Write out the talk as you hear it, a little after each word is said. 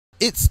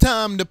It's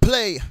time to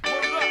play.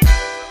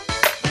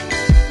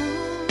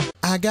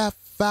 I got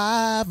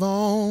 5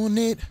 on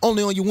it.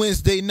 Only on your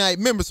Wednesday night.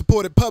 Member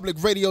supported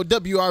public radio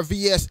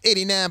WRVS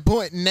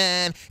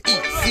 89.9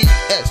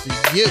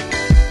 ECSU.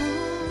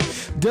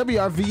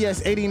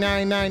 WRVS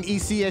 89.9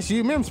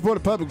 ECSU, member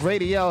supported public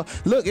radio.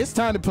 Look, it's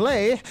time to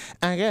play.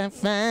 I got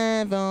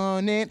 5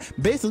 on it.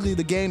 Basically,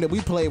 the game that we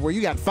play where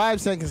you got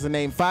 5 seconds to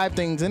name 5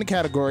 things in a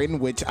category in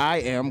which I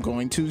am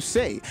going to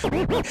say.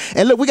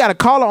 And look, we got a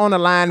caller on the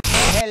line.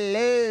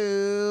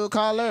 Hello,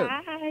 caller.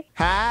 Hi.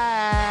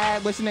 Hi.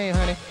 What's your name,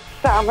 honey?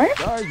 Summer.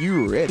 Are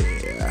you ready?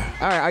 All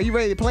right, are you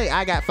ready to play?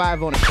 I got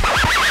 5 on it.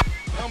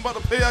 I'm about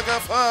to play. I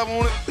got 5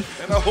 on it,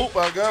 and I hope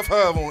I got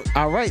 5 on it.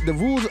 All right, the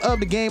rules of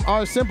the game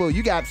are simple.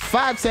 You got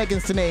 5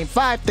 seconds to name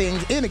 5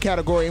 things in the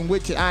category in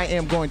which I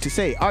am going to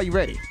say. Are you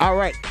ready? All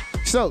right.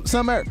 So,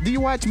 Summer, do you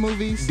watch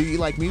movies? Do you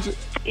like music?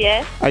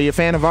 Yes. Are you a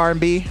fan of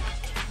R&B?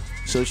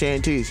 So,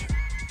 Shanties,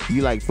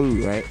 you like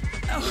food, right?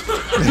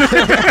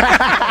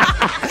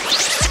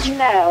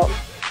 No.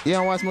 You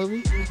don't watch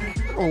movies?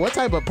 Well, what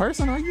type of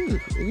person are you?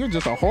 You're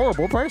just a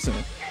horrible person.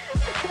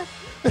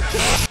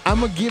 I'm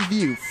going to give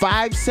you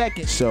 5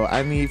 seconds. So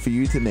I need for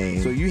you to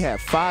name. So you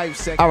have 5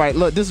 seconds. All right,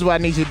 look, this is what I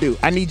need you to do.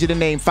 I need you to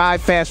name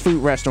 5 fast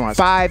food restaurants,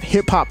 5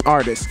 hip-hop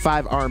artists,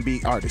 5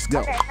 R&B artists. Go.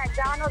 Okay,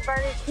 McDonald's,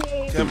 Burger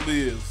King.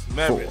 Cavaliers,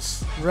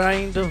 Mavericks.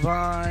 Rain,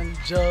 Devon,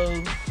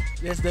 Joe,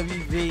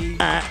 SWV.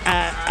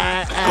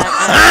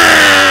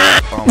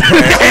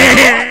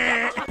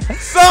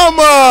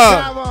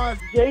 Summer!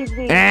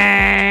 Jay-Z.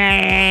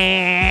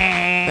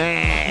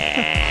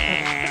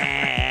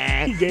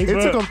 It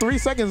took him 3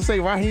 seconds to say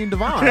Raheem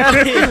Devon.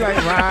 He's like,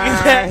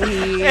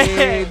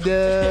 Raheem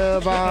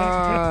Devon.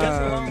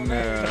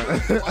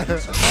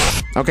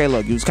 Okay,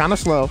 look, you was kind of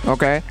slow,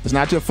 okay? It's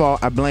not your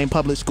fault. I blame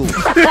public school.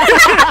 Look,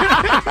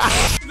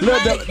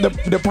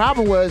 the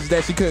problem was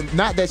that she couldn't,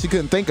 not that she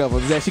couldn't think of it,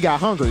 was that she got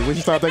hungry when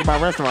she started thinking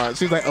about restaurants.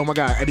 She was like, oh my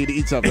God, I need to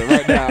eat something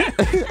right now.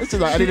 She's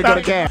like, I need to go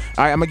to camp.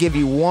 All right, I'm going to give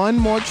you one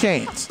more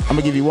chance. I'm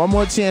going to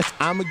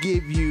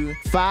give you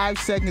 5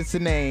 seconds to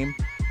name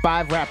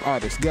 5 rap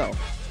artists. Go.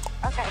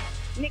 Okay.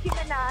 Nicki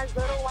Minaj,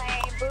 Lil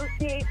Wayne,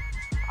 Boosie,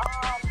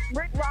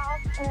 Rick Ross,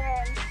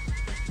 and...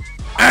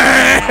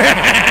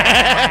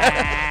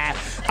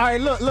 All right,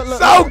 look.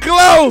 So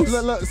close!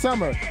 Look,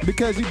 Summer,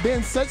 because you've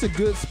been such a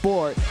good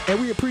sport, and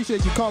we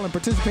appreciate you calling and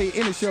participating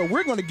in the show,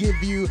 we're going to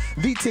give you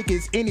the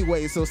tickets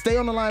anyway. So stay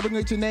on the line. We're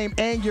going to get your name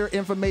and your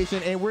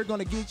information, and we're going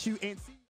to get you and see